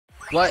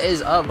What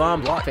is up,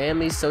 Roblox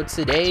family? So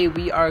today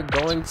we are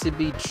going to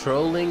be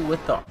trolling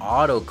with the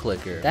auto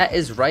clicker. That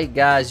is right,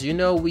 guys. You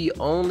know we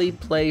only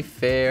play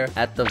fair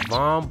at the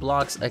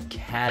Roblox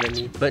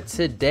Academy, but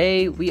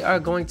today we are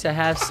going to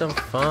have some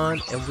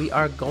fun and we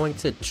are going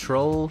to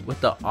troll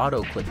with the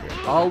auto clicker.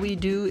 All we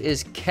do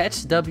is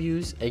catch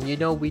W's, and you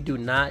know we do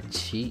not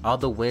cheat. All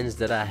the wins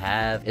that I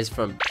have is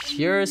from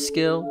pure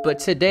skill, but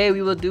today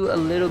we will do a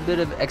little bit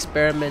of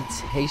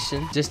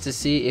experimentation just to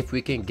see if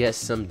we can get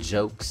some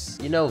jokes.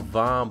 You know,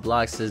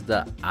 Roblox is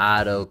the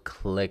auto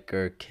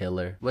clicker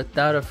killer.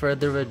 Without a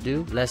further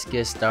ado, let's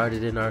get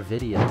started in our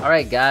video. All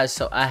right, guys,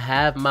 so I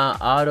have my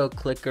auto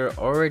clicker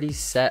already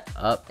set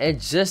up, and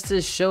just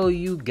to show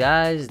you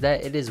guys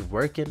that it is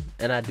working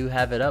and I do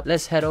have it up,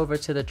 let's head over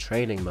to the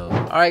training mode.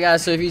 All right,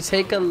 guys, so if you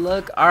take a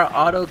look, our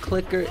auto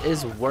clicker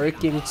is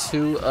working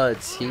to a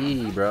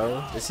T,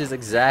 bro. This is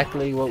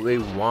exactly what we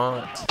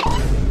want.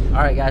 All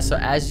right, guys, so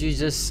as you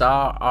just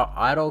saw, our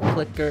auto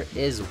clicker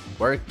is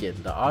working.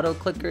 The auto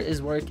clicker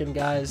is working,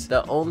 guys.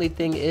 The only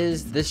thing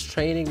is this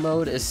training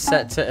mode is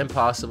set to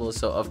impossible,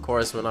 so of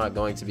course we're not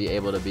going to be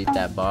able to beat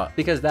that bot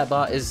because that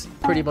bot is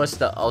pretty much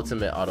the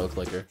ultimate auto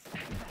clicker.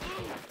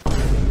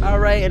 All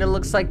right, and it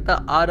looks like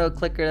the auto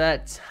clicker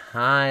that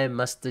time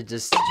must have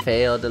just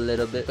failed a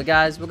little bit, but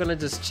guys, we're gonna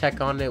just check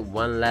on it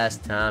one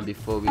last time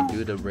before we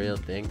do the real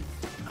thing.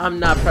 I'm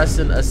not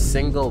pressing a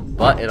single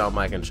button on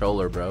my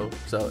controller, bro,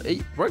 so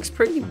it works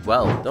pretty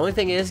well. The only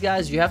thing is,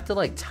 guys, you have to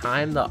like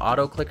time the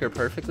auto clicker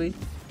perfectly.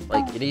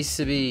 Like, it needs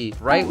to be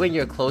right when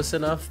you're close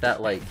enough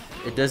that like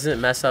it doesn't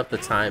mess up the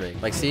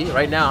timing. Like, see,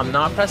 right now I'm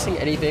not pressing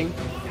anything,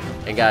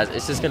 and guys,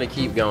 it's just gonna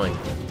keep going.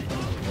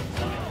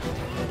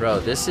 Bro,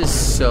 this is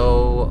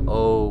so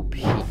OP.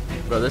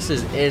 Bro, this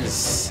is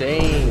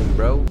insane,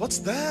 bro. What's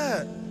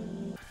that?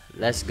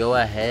 Let's go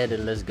ahead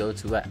and let's go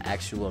to an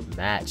actual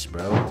match,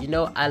 bro. You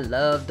know, I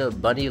love the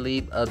bunny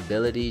leap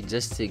ability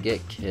just to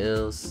get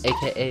kills,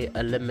 aka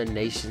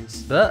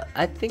eliminations. But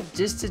I think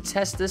just to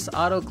test this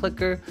auto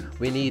clicker,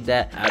 we need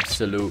that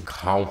absolute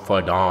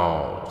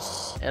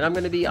confidence. And I'm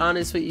gonna be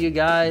honest with you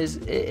guys,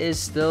 it is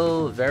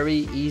still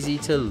very easy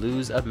to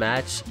lose a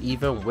match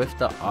even with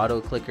the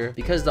auto clicker,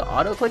 because the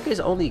auto clicker is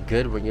only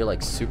good when you're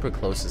like super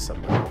close to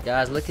somebody.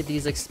 Guys, look at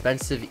these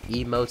expensive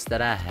emotes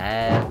that I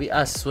have. We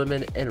are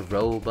swimming in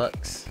Roblox.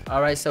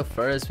 All right, so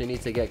first we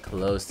need to get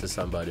close to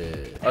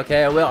somebody.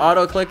 Okay, we're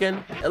auto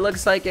clicking. It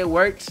looks like it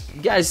worked.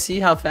 You guys see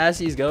how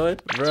fast he's going,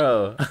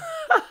 bro?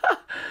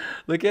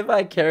 Look at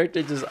my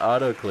character just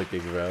auto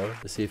clicking, bro.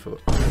 Let's see if it...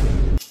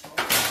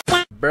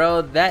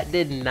 Bro, that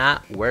did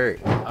not work.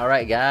 All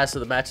right, guys, so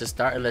the match is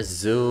starting. Let's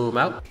zoom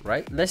out,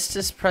 right? Let's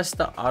just press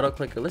the auto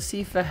clicker. Let's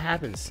see if it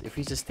happens, if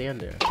we just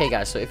stand there. Okay,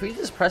 guys, so if we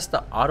just press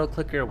the auto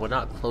clicker and we're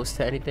not close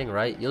to anything,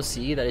 right, you'll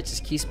see that it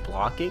just keeps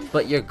blocking,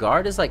 but your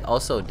guard is like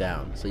also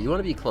down, so you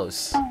want to be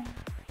close.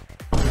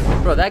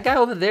 Bro, that guy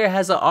over there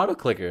has an auto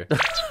clicker.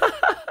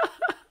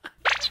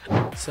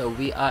 So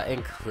we are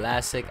in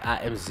classic. I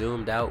am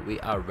zoomed out. We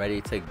are ready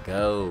to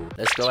go.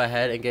 Let's go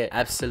ahead and get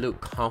absolute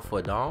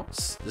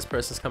confidence. This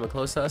person's coming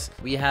close to us.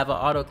 We have an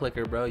auto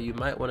clicker, bro. You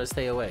might want to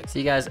stay away.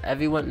 See, guys,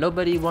 everyone,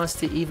 nobody wants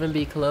to even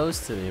be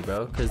close to me,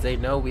 bro, because they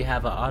know we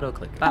have an auto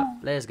clicker. Pop,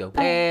 let's go.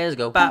 Let's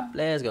go. Pop,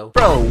 let's go.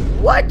 Bro,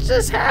 what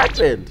just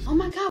happened? Oh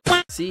my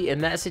god. See, in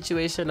that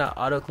situation, our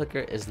auto clicker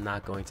is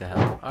not going to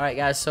help. All right,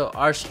 guys, so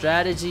our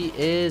strategy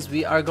is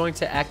we are going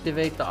to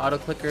activate the auto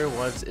clicker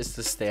once it's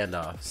the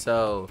standoff.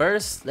 So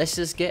first, let's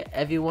just get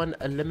everyone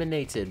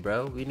eliminated,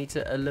 bro. We need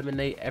to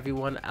eliminate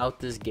everyone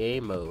out this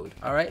game mode.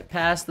 All right,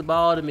 pass the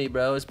ball to me,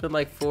 bro. It's been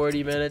like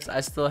 40 minutes.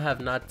 I still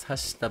have not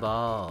touched the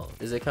ball.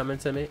 Is it coming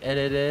to me? And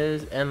it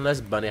is. And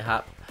let's bunny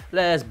hop.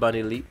 Let's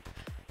bunny leap.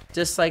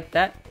 Just like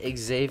that,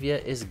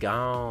 Xavier is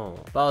gone.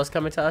 Ball is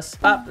coming to us.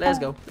 Pop, let's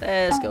go.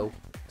 Let's go.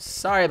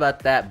 Sorry about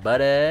that,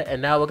 buddy.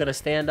 And now we're gonna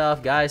stand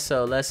off, guys,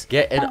 so let's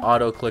get an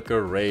auto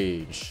clicker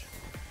rage.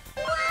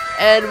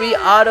 And we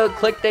auto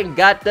clicked and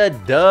got the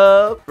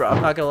dub. Bro,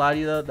 I'm not gonna lie to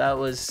you though, that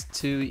was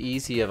too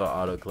easy of an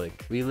auto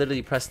click. We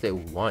literally pressed it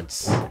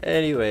once.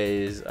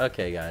 Anyways,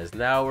 okay, guys,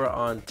 now we're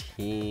on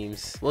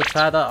teams. We'll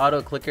try the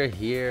auto clicker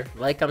here.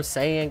 Like I'm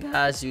saying,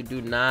 guys, you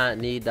do not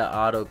need the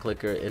auto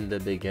clicker in the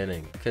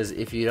beginning, because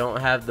if you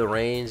don't have the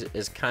range,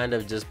 it's kind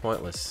of just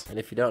pointless. And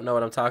if you don't know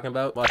what I'm talking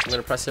about, watch, I'm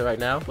gonna press it right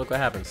now. Look what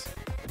happens.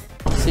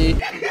 See?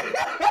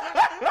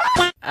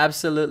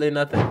 Absolutely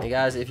nothing. And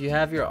guys, if you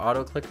have your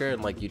auto clicker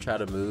and like you try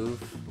to move,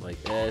 like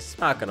it's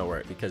not gonna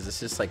work because it's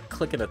just like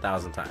clicking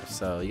 1,000 times.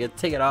 So you gotta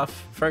take it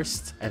off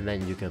first and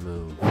then you can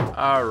move.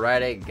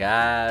 Alrighty,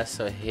 guys,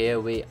 so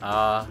here we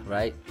are,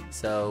 right?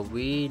 So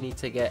we need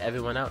to get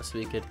everyone out so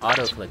we could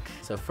auto click.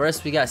 So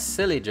first we got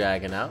Silly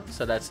Dragon out,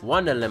 so that's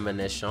one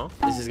elimination.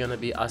 This is gonna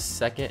be our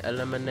second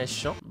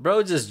elimination.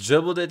 Bro just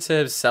dribbled it to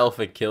himself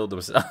and killed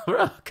himself.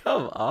 Bro,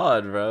 come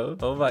on, bro.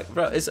 Oh my,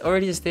 bro, it's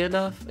already a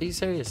standoff. Are you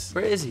serious?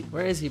 Where is he?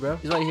 Where is he, bro?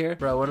 He's right here.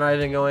 Bro, we're not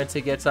even going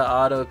to get to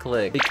auto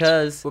click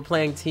because we're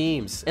playing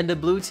teams and the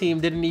blue team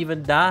didn't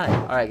even die.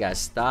 All right, guys,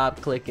 stop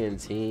clicking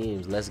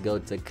teams. Let's go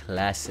to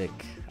classic.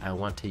 I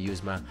want to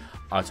use my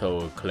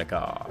auto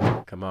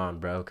clicker. Come on,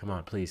 bro. Come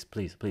on, please,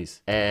 please,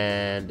 please.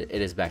 And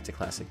it is back to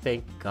classic.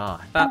 Thank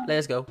God. Bop,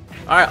 let's go.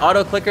 All right,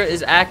 auto clicker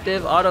is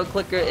active. Auto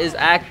clicker is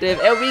active.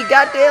 And we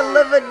got the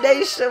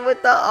elimination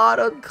with the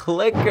auto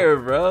clicker,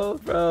 bro.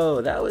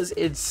 Bro, that was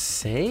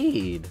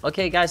insane.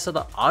 Okay, guys, so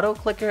the auto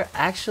clicker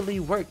actually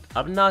worked.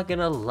 I'm not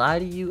gonna lie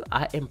to you.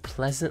 I am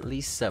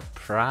pleasantly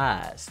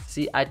surprised.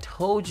 See, I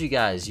told you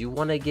guys, you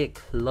want to get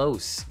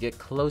close. Get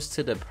close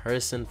to the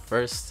person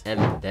first,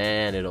 and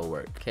then it'll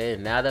work. Okay,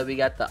 now that we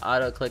got the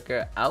auto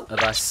clicker out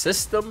of our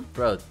system,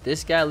 bro,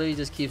 this guy literally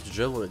just keeps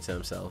dribbling to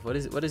himself. What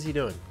is he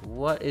doing?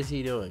 What is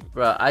he doing?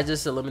 Bro, I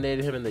just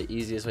eliminated him in the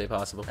easiest way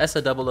possible. That's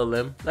a double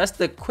elim. That's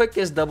the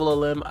quickest double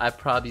elim I've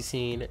probably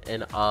seen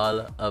in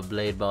all of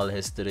Blade Ball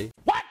history.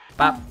 What?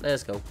 Bop,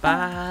 let's go.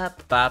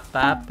 Bop, bop,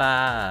 bop,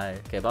 bop.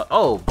 Okay, bop.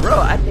 Oh, bro,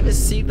 I didn't even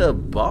see the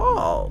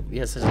ball. We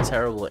had such a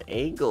terrible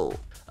angle.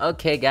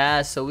 Okay,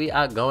 guys, so we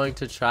are going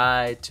to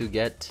try to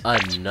get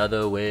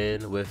another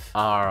win with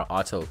our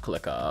auto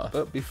clicker.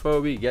 But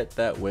before we get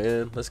that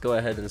win, let's go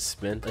ahead and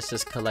spin. Let's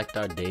just collect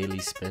our daily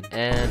spin.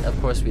 And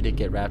of course, we didn't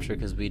get rapture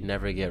because we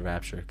never get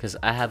rapture. Because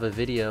I have a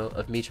video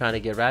of me trying to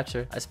get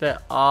rapture. I spent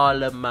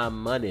all of my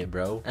money,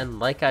 bro. And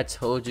like I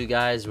told you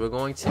guys, we're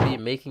going to be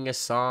making a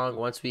song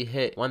once we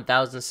hit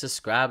 1,000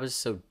 subscribers.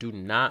 So do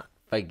not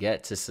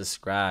forget to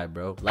subscribe,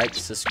 bro. Like,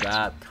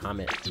 subscribe,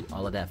 comment, do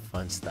all of that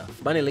fun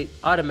stuff. Bunny leap,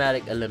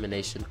 automatic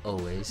elimination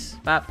always.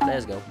 Bop,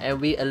 let's go.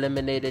 And we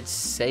eliminated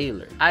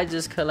Sailor. I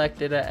just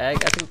collected an egg.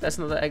 I think that's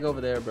another egg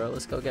over there, bro.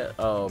 Let's go get.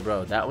 Oh,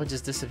 bro, that one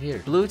just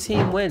disappeared. Blue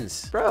team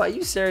wins. Bro, are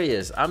you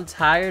serious? I'm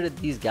tired of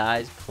these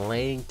guys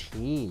playing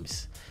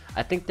teams.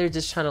 I think they're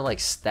just trying to like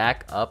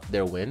stack up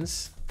their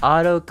wins.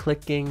 Auto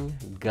clicking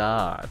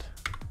God.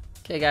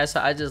 Okay, guys, so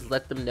I just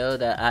let them know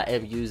that I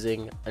am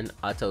using an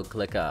auto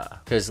clicker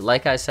because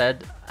like I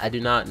said, I do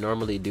not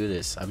normally do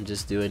this. I'm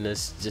just doing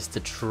this just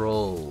to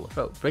troll.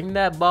 Bro, bring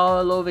that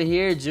ball over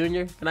here,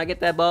 Junior. Can I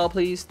get that ball,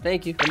 please?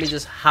 Thank you. Let me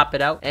just hop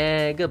it out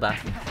and goodbye.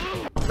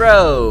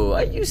 Bro,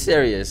 are you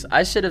serious?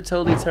 I should have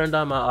totally turned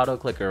on my auto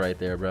clicker right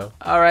there, bro.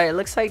 All right,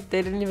 looks like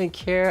they didn't even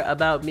care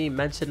about me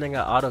mentioning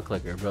an auto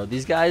clicker, bro.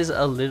 These guys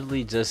are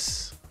literally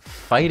just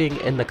fighting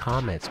in the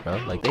comments, bro.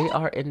 Like, they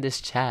are in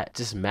this chat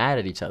just mad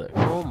at each other.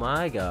 Oh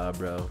my God,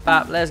 bro.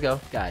 Pop, let's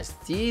go. Guys,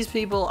 these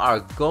people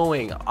are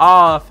going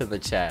off in the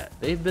chat.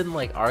 They've been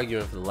like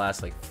arguing for the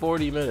last like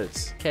 40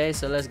 minutes. Okay,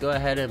 so let's go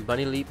ahead and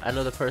bunny leap. I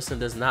know the person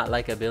does not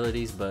like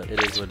abilities, but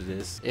it is what it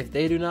is. If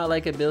they do not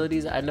like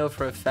abilities, I know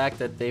for a fact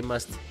that they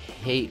must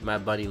hate my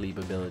bunny leap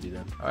ability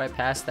then. All right,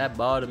 pass that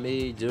ball to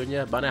me,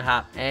 Junior. Bunny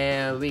hop.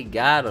 And we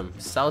got him.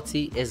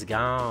 Salty is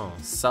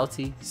gone.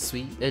 Salty,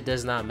 sweet, it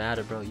does not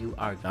matter, bro. You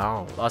are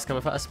gone. Lost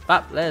coming for us.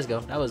 Pop, let's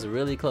go. That was a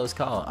really close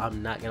call.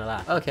 I'm not gonna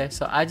lie. Okay,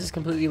 so I just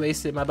completely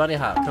wasted my bunny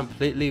hop.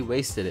 Completely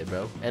wasted it,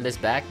 bro. And it's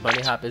back.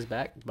 Bunny hop is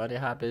back. Bunny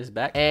hop is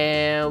back.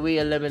 And we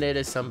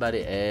eliminated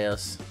somebody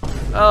else.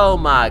 Oh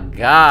my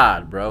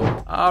God, bro.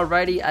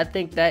 Alrighty, I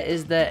think that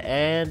is the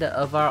end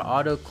of our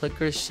auto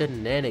clicker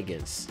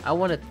shenanigans. I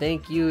want to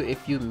thank you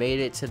if you made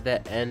it to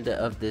the end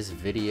of this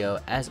video.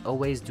 As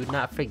always, do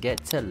not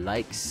forget to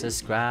like,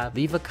 subscribe,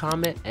 leave a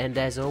comment, and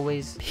as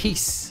always,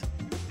 peace.